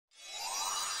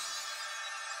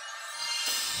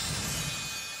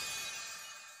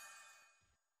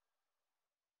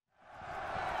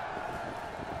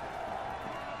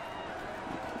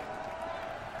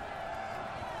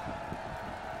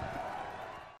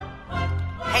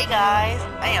Hey guys,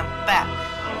 I am back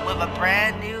with a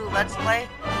brand new Let's Play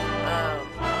of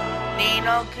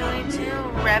Kuni II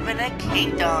Revenant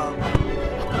Kingdom.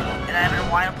 And I've been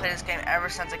wanting to play this game ever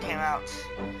since it came out.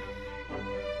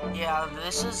 Yeah,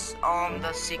 this is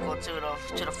the sequel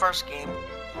to the first game.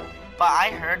 But I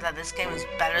heard that this game is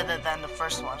better than the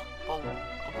first one. Well,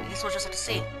 I guess we'll just have to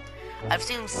see. I've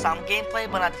seen some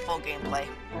gameplay, but not the full gameplay.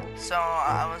 So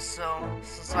I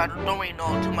don't really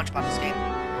know too much about this game.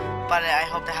 But I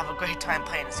hope to have a great time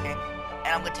playing this game. And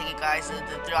I'm gonna take you guys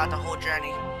throughout the whole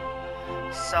journey.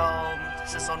 So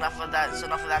enough of that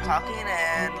talking,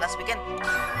 and let's begin.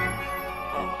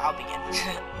 Well, I'll begin.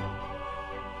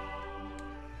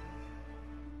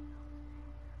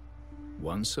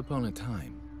 Once upon a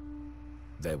time,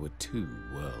 there were two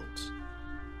worlds.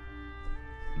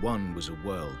 One was a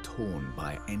world torn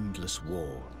by endless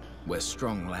war, where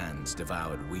strong lands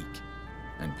devoured weak,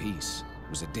 and peace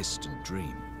was a distant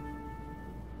dream.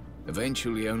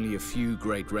 Eventually, only a few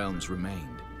great realms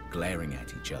remained, glaring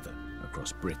at each other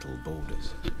across brittle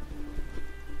borders.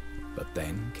 But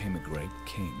then came a great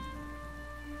king,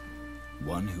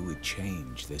 one who would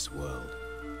change this world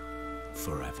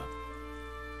forever.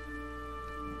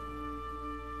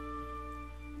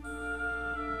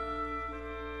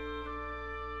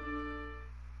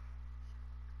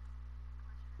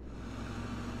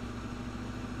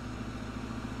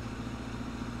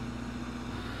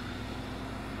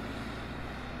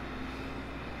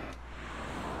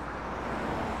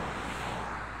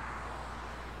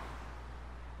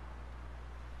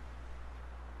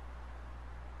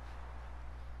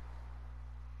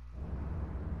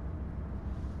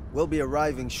 We'll be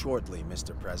arriving shortly,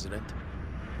 Mr. President.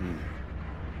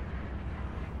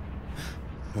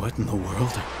 What in the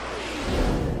world?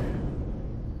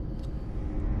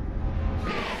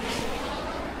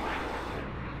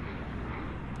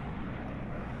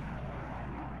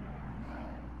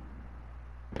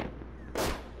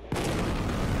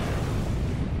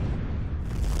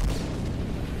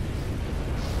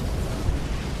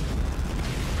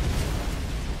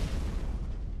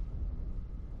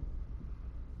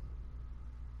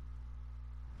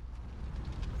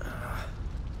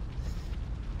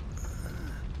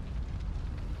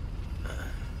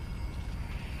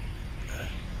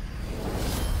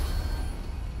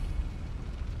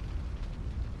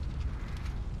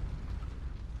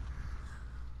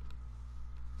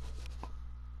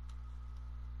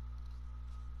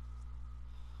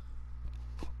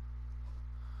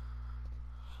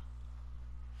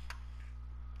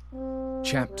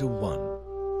 Chapter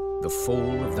 1. The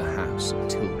Fall of the House of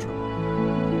Tildrum.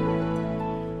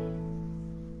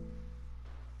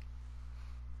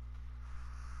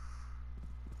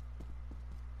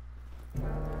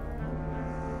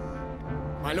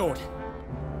 My lord,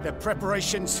 the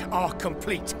preparations are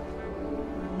complete.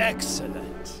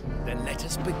 Excellent. Then let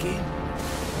us begin.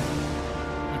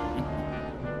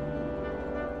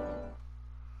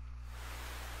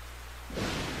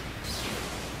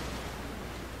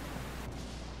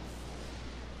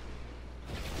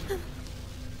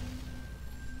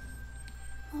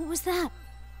 What was that?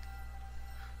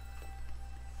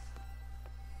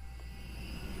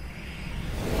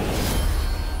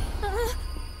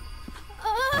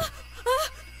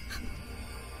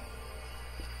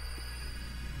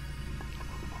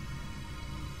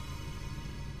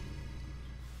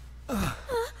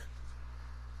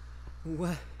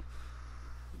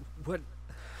 What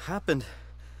happened?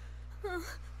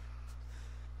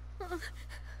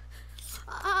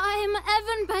 I'm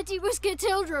Evan Petty Whisker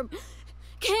Tildrum,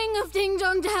 King of Ding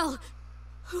Dong Dell.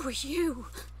 Who are you?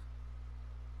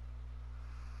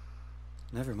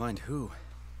 Never mind who.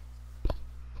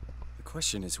 The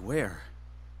question is where?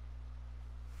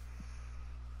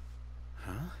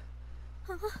 Huh?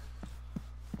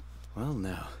 Well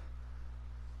now,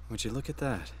 would you look at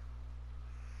that?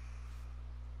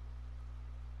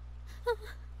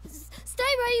 Stay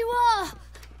where you are!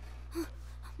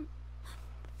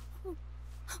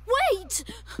 Wait!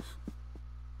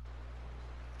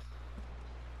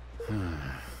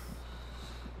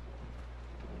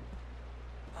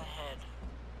 Ahead.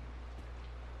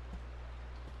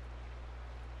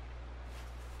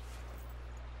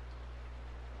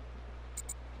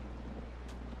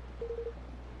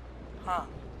 Huh.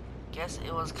 Guess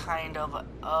it was kind of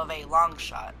a long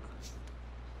shot.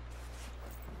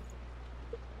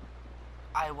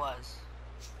 I was.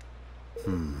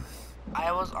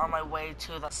 I was on my way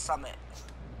to the summit.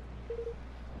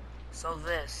 So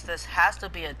this has to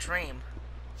be a dream.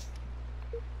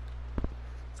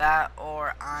 That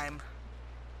or I'm...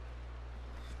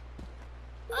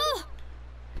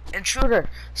 Intruder!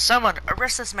 Someone,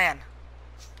 arrest this man!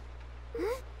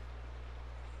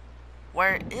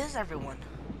 Where is everyone?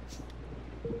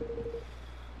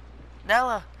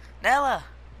 Nella! Nella!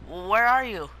 Where are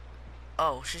you?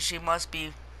 Oh, she must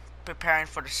be preparing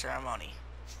for the ceremony.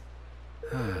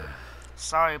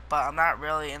 Sorry, but I'm not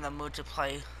really in the mood to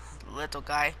play little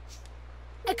guy.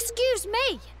 Excuse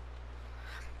me!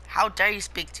 How dare you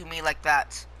speak to me like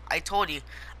that? I told you,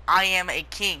 I am a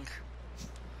king.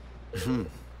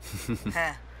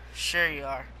 Heh, sure you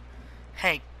are.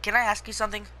 Hey, can I ask you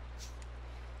something?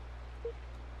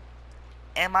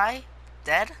 Am I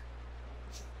dead?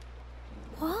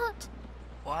 What?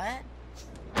 What?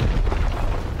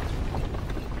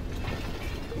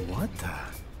 What the?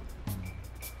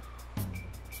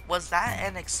 Was that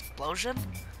an explosion?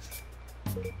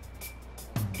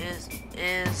 Is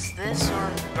this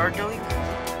your doing?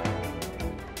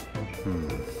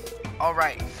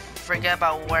 Alright, forget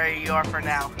about where you are for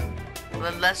now.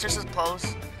 Let's just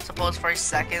suppose for a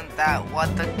second that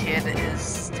what the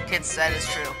kid said is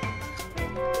true.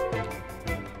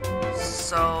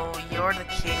 So you're the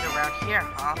king around here,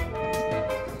 huh?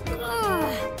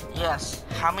 Ugh. Yes.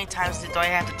 How many times do I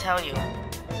have to tell you?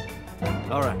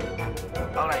 Alright.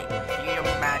 Alright, your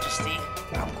majesty.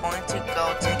 I'm going to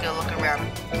go take a look around.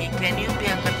 Can you be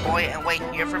a good boy and wait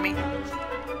here for me?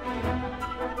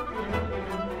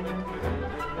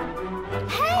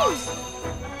 Hey!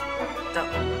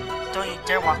 Don't you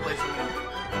dare walk away from me.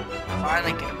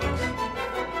 Finally get a move.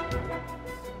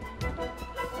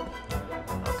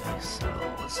 Okay, so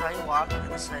this is how you walk,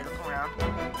 and this is how you look around.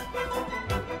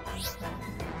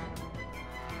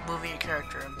 Moving your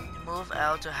character. Move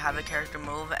L to have a character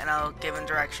move, and I'll give in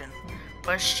direction.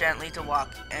 Push gently to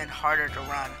walk, and harder to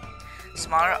run.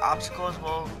 Smaller obstacles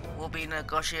will be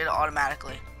negotiated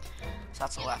automatically. So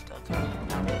that's the left, okay.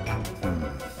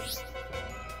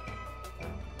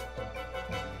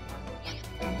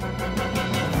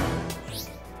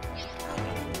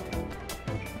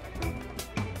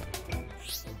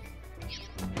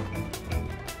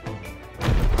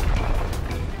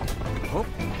 Oh.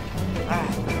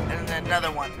 And then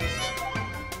another one.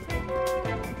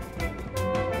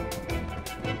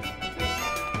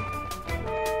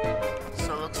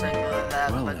 So it looks like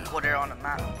go there on the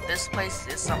map. This place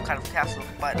is some kind of castle,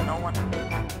 but no one. So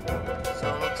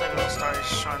it looks like it'll start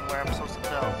showing where I'm supposed to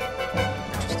go.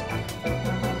 Interesting.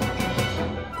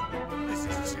 This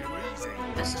is too easy.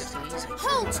 This is too easy.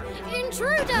 Halt!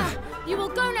 Intruder! You will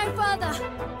go no further!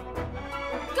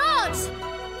 Guards!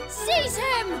 Seize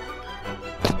him!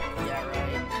 Yeah,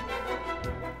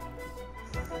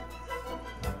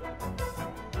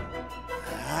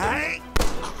 right.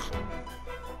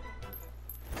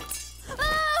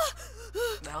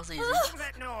 That was easy. What's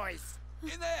that noise?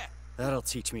 In there! That'll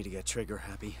teach me to get trigger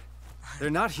happy. They're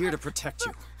not here to protect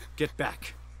you. Get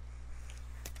back.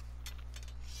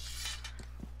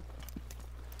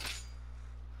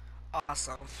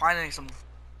 Awesome. Finally some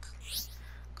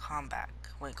combat.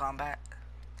 Wait, combat?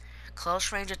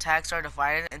 Close range attacks are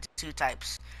divided into two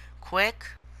types. Quick,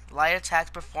 light attacks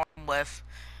performed with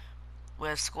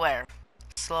square.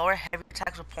 Slower, heavy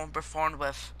attacks performed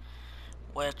with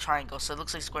triangle. So it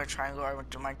looks like square and triangle are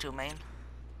my two main.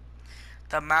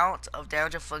 The amount of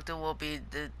damage inflicted will be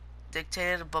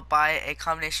dictated by a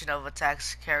combination of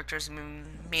attacks characters'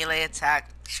 melee attack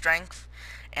strength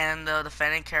and the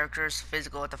defending character's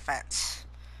physical defense.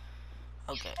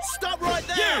 Okay. Stop right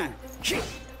there! Okay.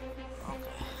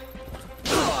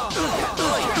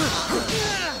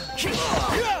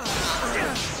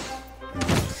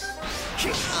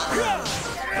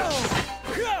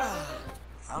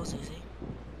 That was easy.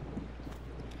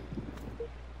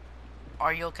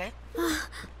 Are you okay?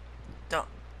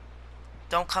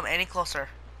 Don't come any closer.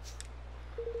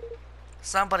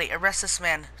 Somebody arrest this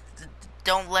man.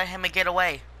 Don't let him get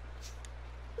away.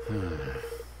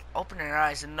 Open your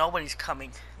eyes and nobody's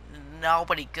coming.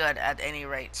 Nobody good at any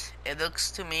rate. It looks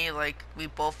to me like we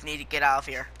both need to get out of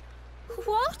here.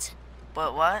 What?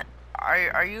 But what?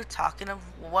 Are you talking of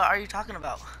what are you talking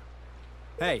about?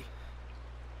 Hey.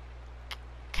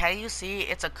 Can you see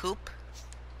it's a coupe?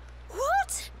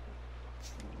 What?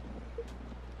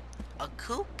 A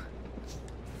coupe?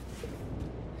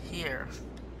 Here.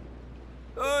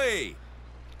 Oi!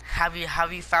 Have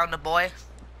you found the boy?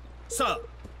 Sir!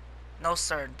 No,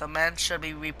 sir. The man should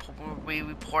be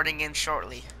reporting in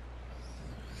shortly.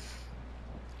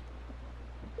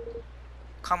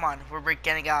 Come on, we're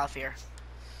getting out of here.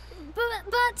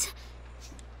 But...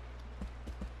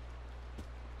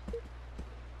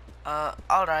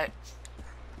 Alright.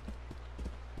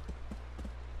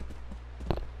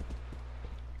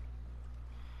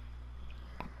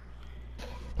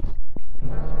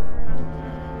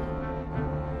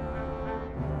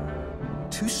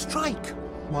 To strike.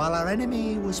 while our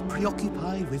enemy was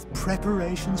preoccupied with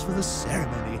preparations for the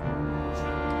ceremony.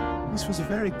 This was a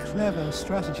very clever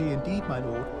strategy indeed, my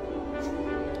lord.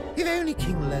 If only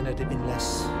King Leonard had been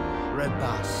less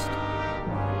robust,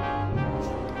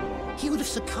 he would have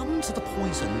succumbed to the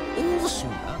poison all the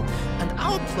sooner, and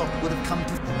our plot would have come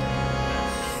to...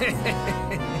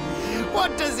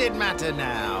 What does it matter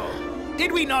now?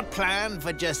 Did we not plan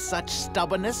for just such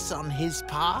stubbornness on his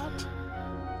part?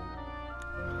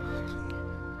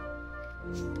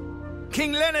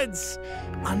 King Leonard's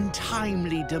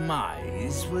untimely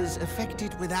demise was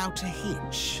effected without a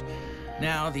hitch.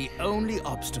 Now the only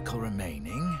obstacle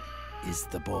remaining is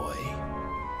the boy.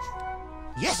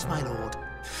 Yes, my lord.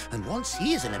 And once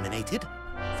he is eliminated,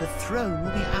 the throne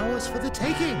will be ours for the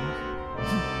taking.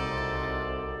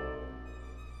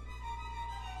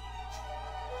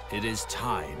 It is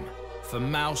time for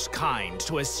Mousekind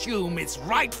to assume its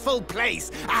rightful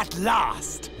place at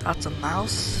last. That's a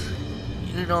mouse.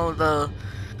 You know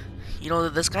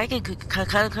this guy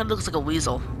kind of looks like a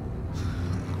weasel.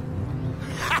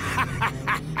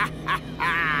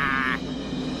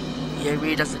 Yeah, he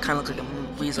really does kind of look like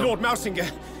a weasel. Lord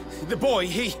Mousinger, the boy,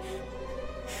 he's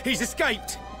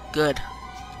escaped. Good.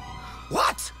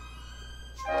 What?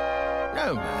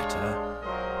 No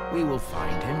matter. We will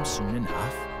find him soon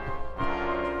enough.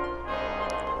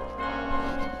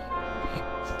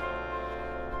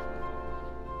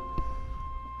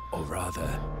 Or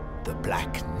rather, the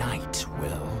Black Knight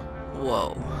will.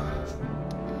 Whoa.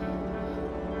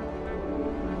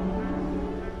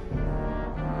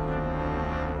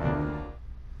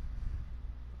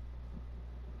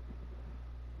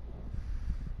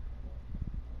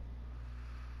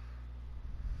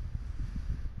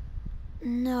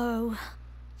 No.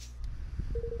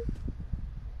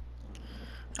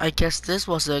 I guess this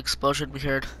was the explosion we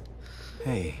heard.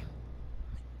 Hey,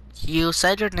 You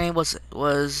said your name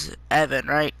was Evan,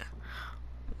 right?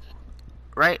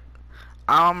 Right?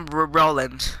 I'm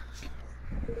Roland.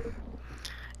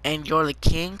 And you're the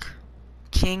king?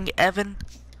 King Evan?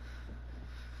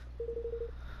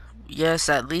 Yes,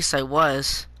 at least I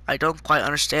was. I don't quite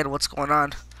understand what's going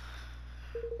on.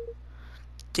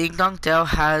 Ding Dong Dell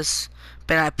has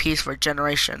been at peace for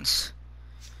generations.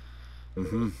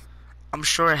 I'm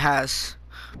sure it has.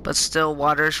 But still,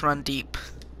 waters run deep.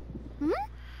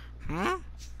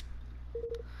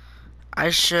 I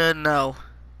should know.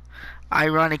 I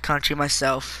run a country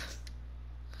myself.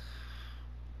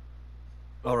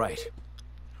 all right.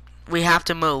 We have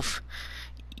to move.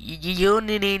 You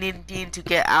need to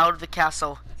get out of the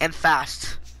castle, and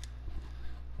fast.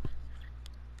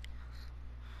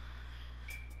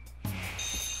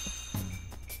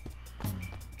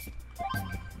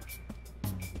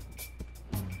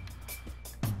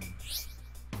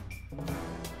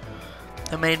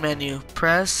 The main menu.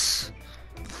 Press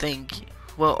think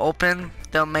will open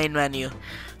the main menu,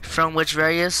 from which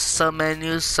various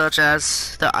sub-menus such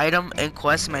as the item and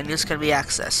quest menus can be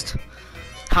accessed.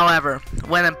 However,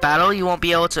 when in battle, you won't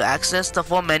be able to access the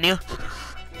full menu,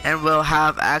 and will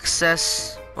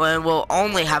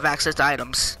only have access to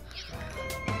items.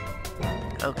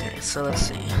 Okay, so let's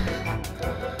see.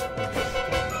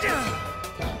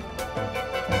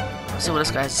 Let's see what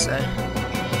this guy has to say.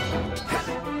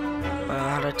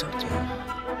 How do I talk to him?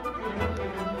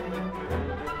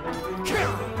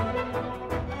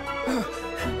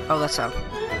 Oh, that's how.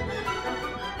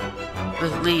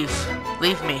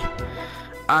 Leave me.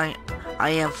 I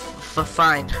am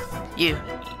fine.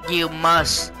 You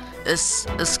must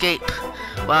escape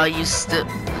while you still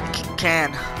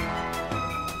can.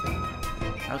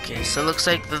 Okay, so it looks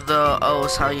like the O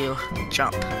is how you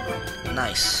jump.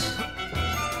 Nice.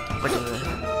 What is it?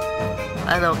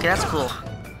 Okay, that's cool.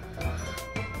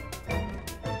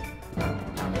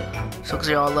 So, because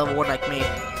you're all level 1 like me.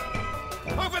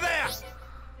 Over there!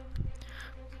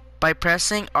 By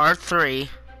pressing R3.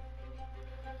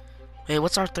 Wait,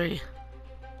 what's R3?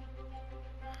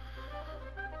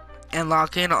 And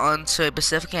locking onto a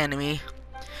specific enemy,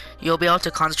 you'll be able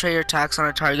to concentrate your attacks on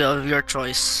a target of your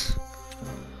choice.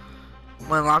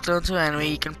 When locked onto an enemy,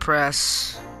 you can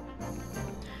press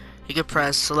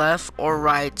left or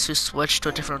right to switch to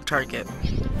a different target.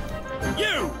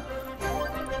 You!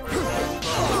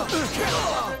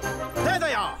 There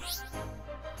they are!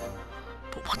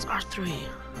 But what's R3?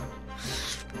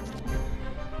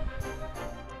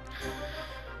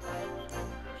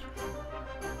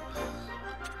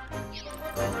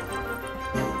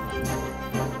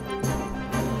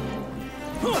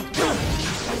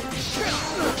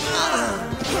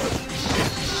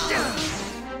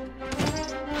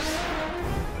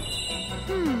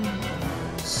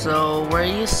 So, where are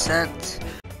you sent?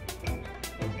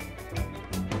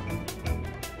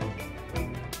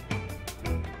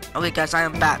 Okay, guys, I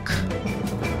am back.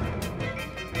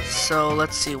 So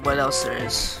let's see what else there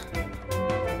is.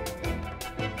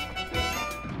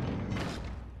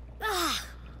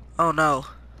 Oh no.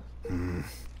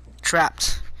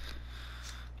 Trapped.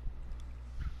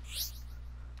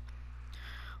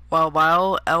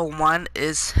 While L1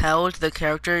 is held, the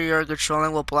character you're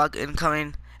controlling will block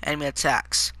incoming enemy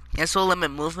attacks. This will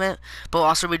limit movement, but will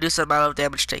also reduce the amount of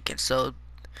damage taken. So,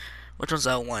 which one's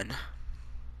L1?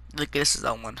 I think this is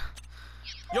L1.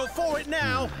 You're for it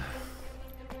now.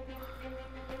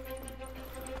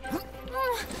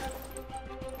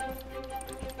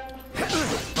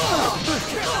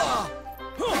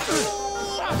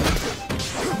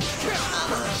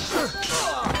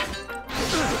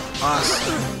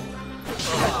 Awesome.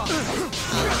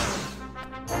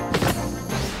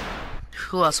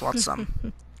 Who else wants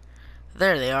some?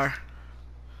 There they are.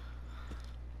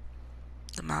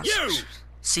 The mouse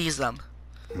sees them.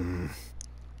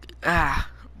 Ah,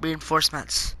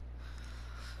 reinforcements.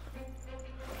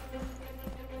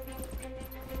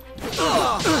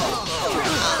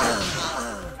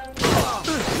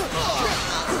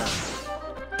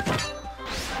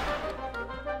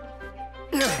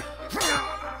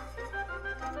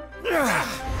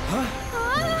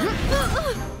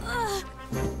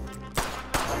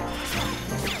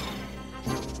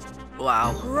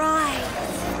 Wow.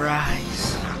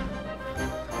 Rise.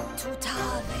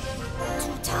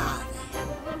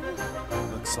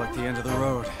 Looks like the end of the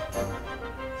road.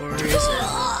 Where is it?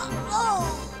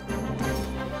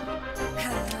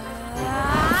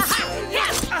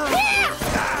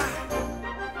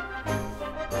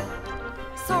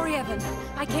 Sorry, Evan.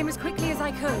 I came as quickly as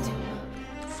I could.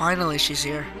 Finally, she's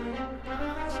here.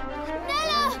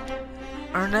 Nella!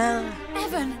 Ernella.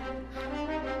 Evan!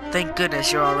 Thank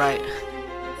goodness you're alright.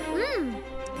 Hmm.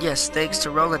 Yes, thanks to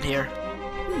Roland here.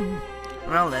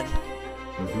 Roland.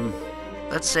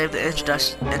 Let's save the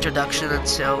introduction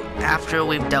until after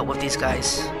we've dealt with these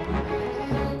guys.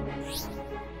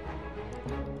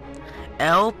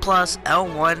 L plus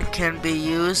L1 can be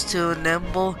used to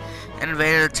nimble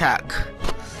invade an attack.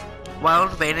 While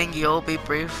invading, you'll be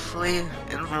briefly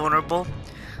invulnerable.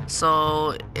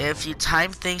 So if you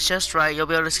time things just right, you'll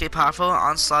be able to escape powerful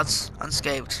onslaughts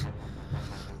unscathed.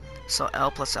 So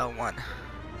L plus L1.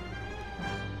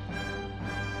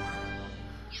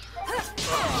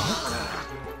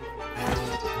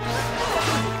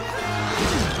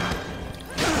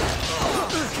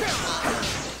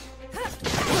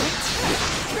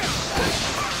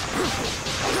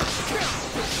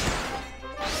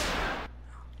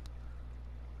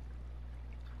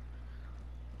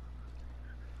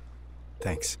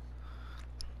 Thanks.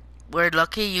 We're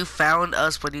lucky you found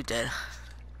us when you did.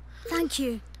 Thank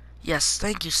you. Yes,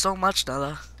 thank you so much,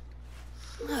 Nella.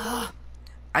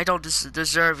 I don't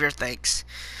deserve your thanks.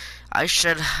 I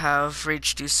should have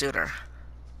reached you sooner.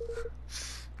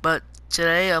 But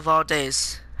today of all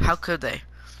days, how could they?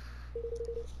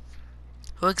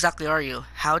 Who exactly are you?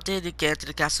 How did you get into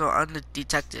the castle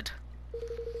undetected?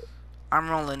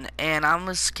 I'm Roland, and I'm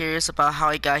as curious about how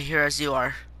I got here as you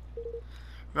are.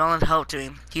 Roland helped me.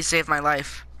 He saved my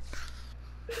life.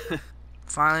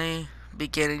 Finally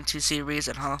beginning to see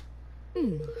reason, huh?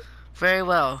 Very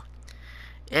well.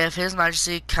 If His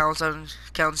Majesty counts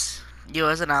you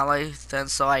as an ally, then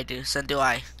do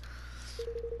I.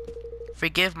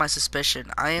 Forgive my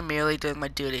suspicion. I am merely doing my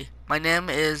duty. My name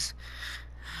is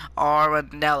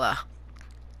Arwanella,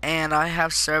 and I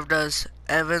have served as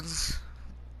Evan's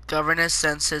governess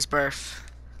since his birth.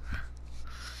 I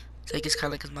think he's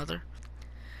kind of like his mother.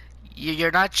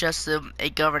 You're not just a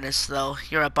governess, though.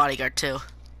 You're a bodyguard, too.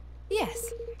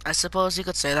 Yes. I suppose you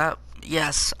could say that.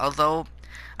 Yes, although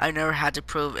I never had to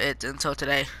prove it until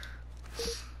today.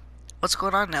 What's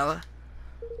going on, Nella?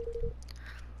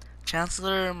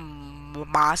 Chancellor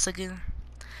Masagan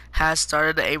has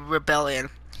started a rebellion.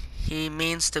 He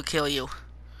means to kill you.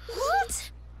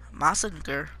 What?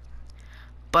 Masanger?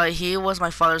 But he was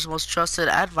my father's most trusted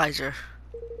advisor.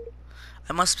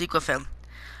 I must speak with him.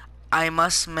 I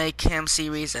must make him see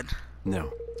reason.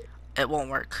 No. It won't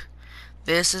work.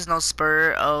 This is no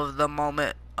spur of the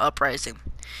moment uprising.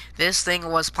 This thing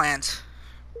was planned.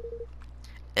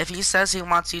 If he says he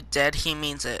wants you dead, he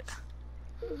means it.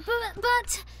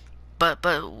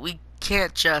 But we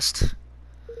can't just...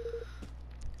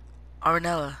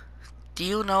 Arnella, do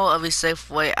you know of a safe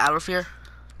way out of here?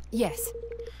 Yes.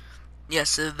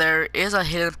 Yes, there is a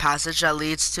hidden passage that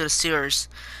leads to the sewers.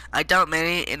 I doubt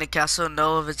many in the castle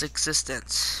know of its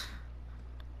existence.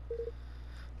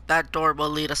 That door will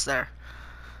lead us there.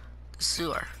 The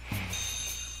sewer.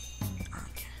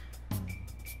 Okay.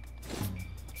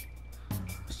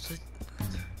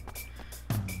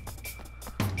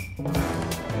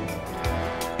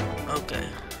 Okay.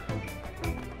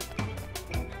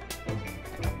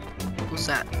 Who's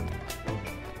that?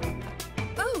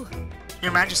 Oh,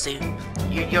 Your Majesty,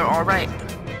 you're all right.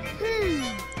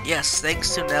 Yes,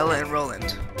 thanks to Nella and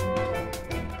Roland.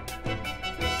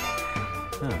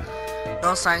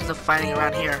 No signs of fighting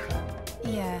around here.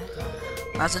 yeah.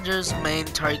 Messenger's main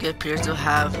target appears to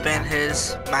have been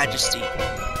His Majesty.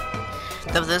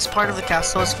 Though this part of the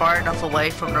castle is far enough away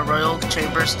from the royal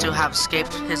chambers to have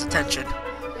escaped his attention.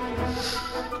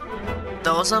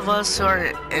 Those of us who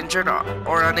are injured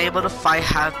or unable to fight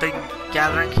have been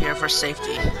gathering here for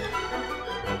safety.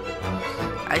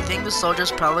 I think the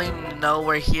soldiers probably know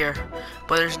we're here,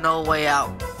 but there's no way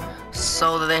out.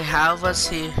 So they have us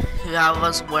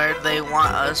where they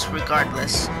want us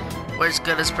regardless. We're as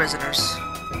good as prisoners.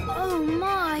 Oh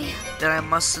my. Then I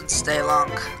mustn't stay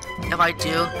long. If I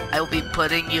do, I will be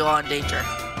putting you all in danger.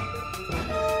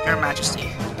 Your Majesty.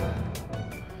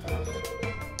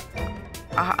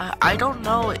 I don't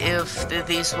know if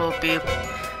these will be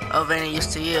of any use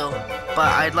to you, but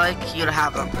I'd like you to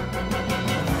have them.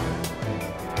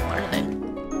 What are they?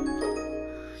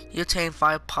 You obtain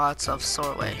 5 pots of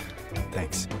sorway.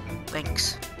 Thanks.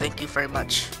 Thank you very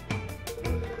much.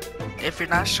 If you're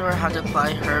not sure how to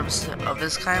apply herbs of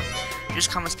this kind,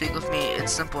 just come and speak with me.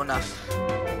 It's simple enough.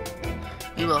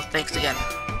 You will. Thanks again.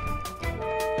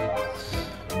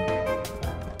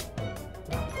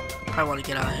 Probably want to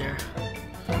get out of here.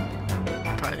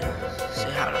 Probably say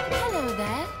how to. Hello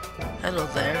there. Hello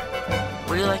there.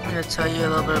 Would you like me to tell you a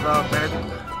little bit about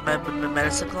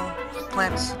medicinal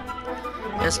plants?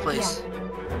 Yes, please.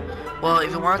 Well,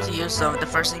 if you want to use them, the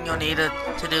first thing you'll need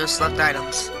to do is select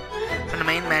items from the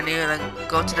main menu, and then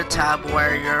go to the tab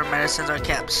where your medicines are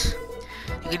kept.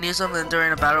 You can use them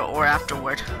during a battle or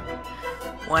afterward,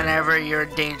 whenever you're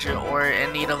in danger or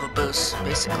in need of a boost,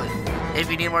 basically. If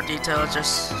you need more details,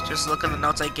 just look at the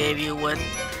notes I gave you with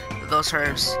those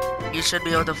herbs. You should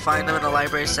be able to find them in the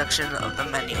library section of the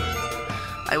menu.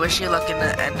 I wish you luck in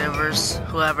the endeavors,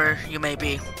 whoever you may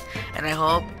be, and I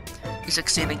hope you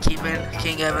succeed in keeping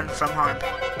King Evan from harm.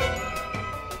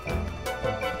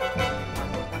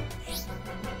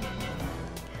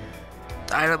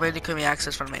 The item menu can be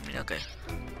accessed from the main menu. Okay.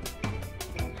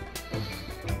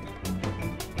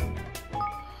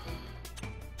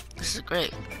 This is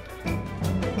great.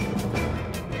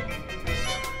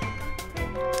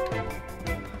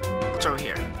 What's over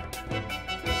here?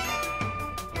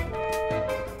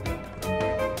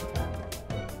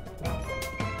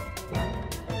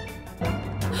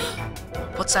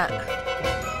 What's that?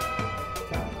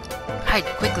 Hide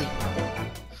quickly.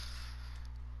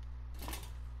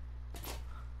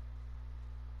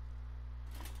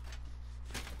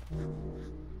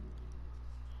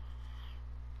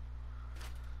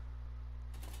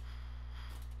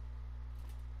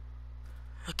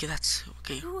 Okay, that's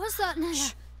okay. Who was that,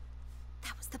 Nella?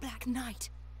 That was the Black Knight.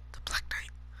 The Black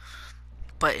Knight.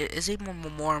 But is he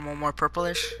more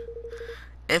purplish?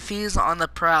 If he's on the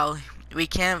prowl, we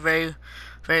can't very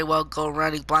well go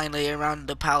running blindly around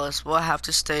the palace. We'll have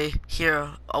to stay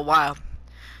here a while,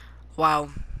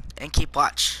 and keep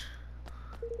watch.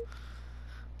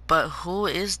 But who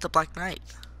is the Black Knight?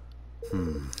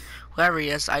 Whoever he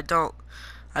is, I don't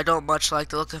much like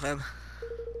the look of him.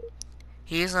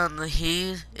 He is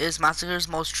Massacre's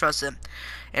most trusted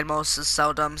and most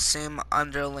seldom seen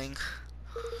underling.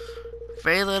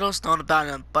 Very little is known about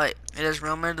him, but it is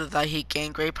rumored that he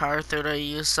gained great power through the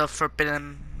use of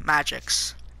forbidden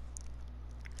magics.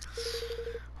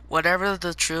 Whatever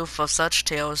the truth of such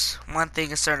tales, one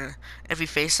thing is certain. If we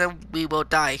face him, we will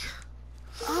die.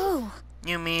 Oh.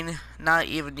 You mean not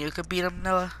even you could beat him,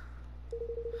 Noah?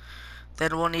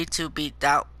 Then we'll need to be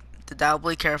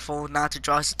doubly careful not to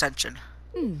draw his attention.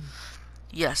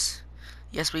 Yes,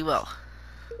 we will.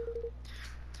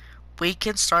 We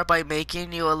can start by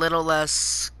making you a little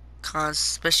less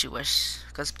conspicuous.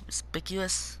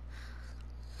 Conspicuous?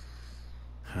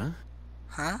 Huh?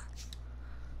 Huh?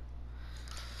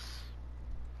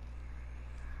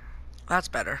 That's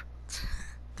better.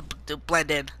 To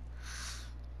blend in.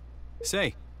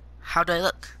 Say. How do I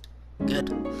look? Good.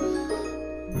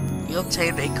 You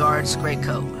obtained a guard's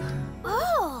greatcoat.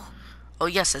 Oh. Oh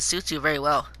yes, it suits you very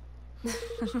well.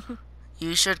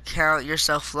 You should count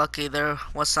yourself lucky there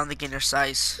was something in your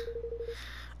size.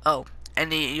 Oh,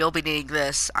 and you'll be needing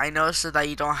this. I noticed that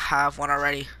you don't have one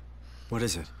already. What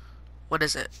is it? What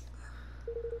is it?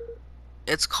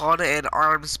 It's called an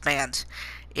arms band.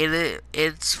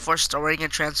 It's for storing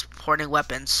and transporting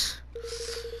weapons.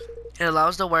 It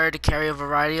allows the wearer to carry a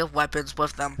variety of weapons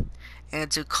with them, and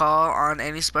to call on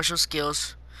any special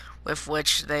skills with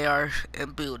which they are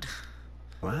imbued.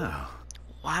 Wow.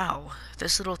 Wow,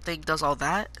 this little thing does all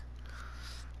that?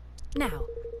 Now,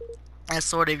 That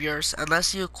sword of yours,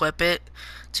 unless you equip it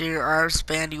to your arms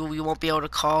band, you won't be able to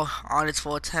call on its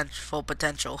full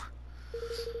potential.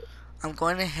 I'm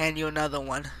going to hand you another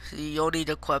one. You'll need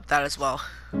to equip that as well.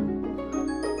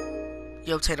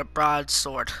 You obtain a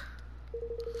broadsword.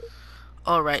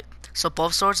 Alright, so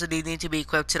both swords need to be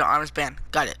equipped to the arms band.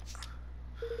 Got it.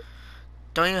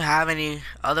 Don't you have any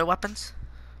other weapons?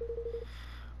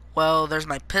 Well, there's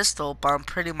my pistol, but I'm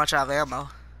pretty much out of ammo.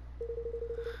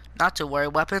 Not to worry,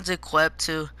 weapons equipped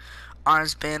to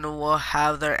arms band will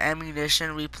have their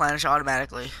ammunition replenished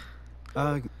automatically.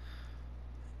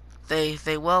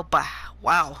 They will, but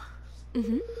wow.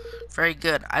 Very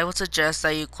good. I would suggest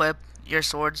that you equip your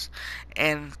swords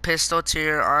and pistol to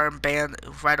your arm band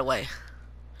right away.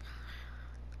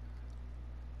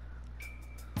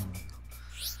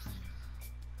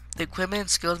 The equipment and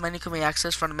skills menu can be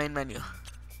accessed from the main menu.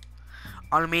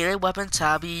 On the melee weapon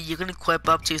tab, you can equip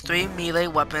up to 3 melee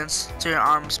weapons to your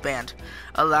arms band,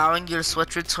 allowing you to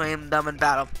switch between them in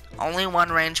battle. Only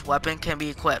one ranged weapon can be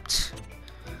equipped.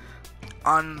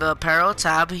 On the apparel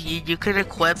tab, you can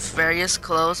equip various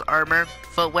clothes, armor,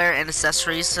 footwear, and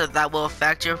accessories that will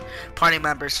affect your party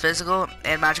members' physical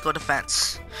and magical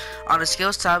defense. On the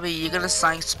skills tab, you can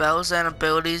assign spells and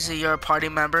abilities your party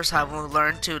members have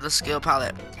learned to the skill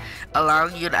palette,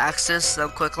 allowing you to access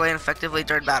them quickly and effectively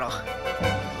during battle.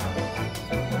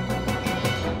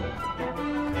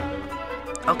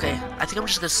 Okay, I think I'm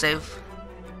just gonna save.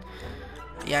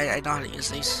 Yeah, I know how to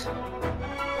use these.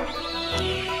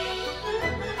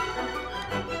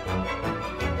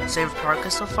 Save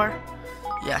progress so far?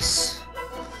 Yes.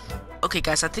 Okay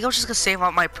guys, I think I'm just gonna save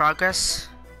out my progress.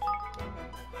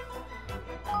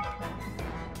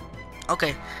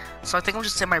 Okay, so I think I'm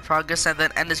just save my progress and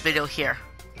then end this video here.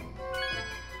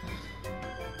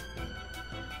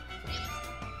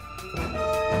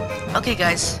 Okay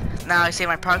guys, now I save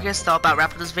my progress, so I'll about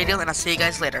wrap up this video and I'll see you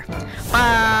guys later.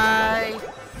 Bye!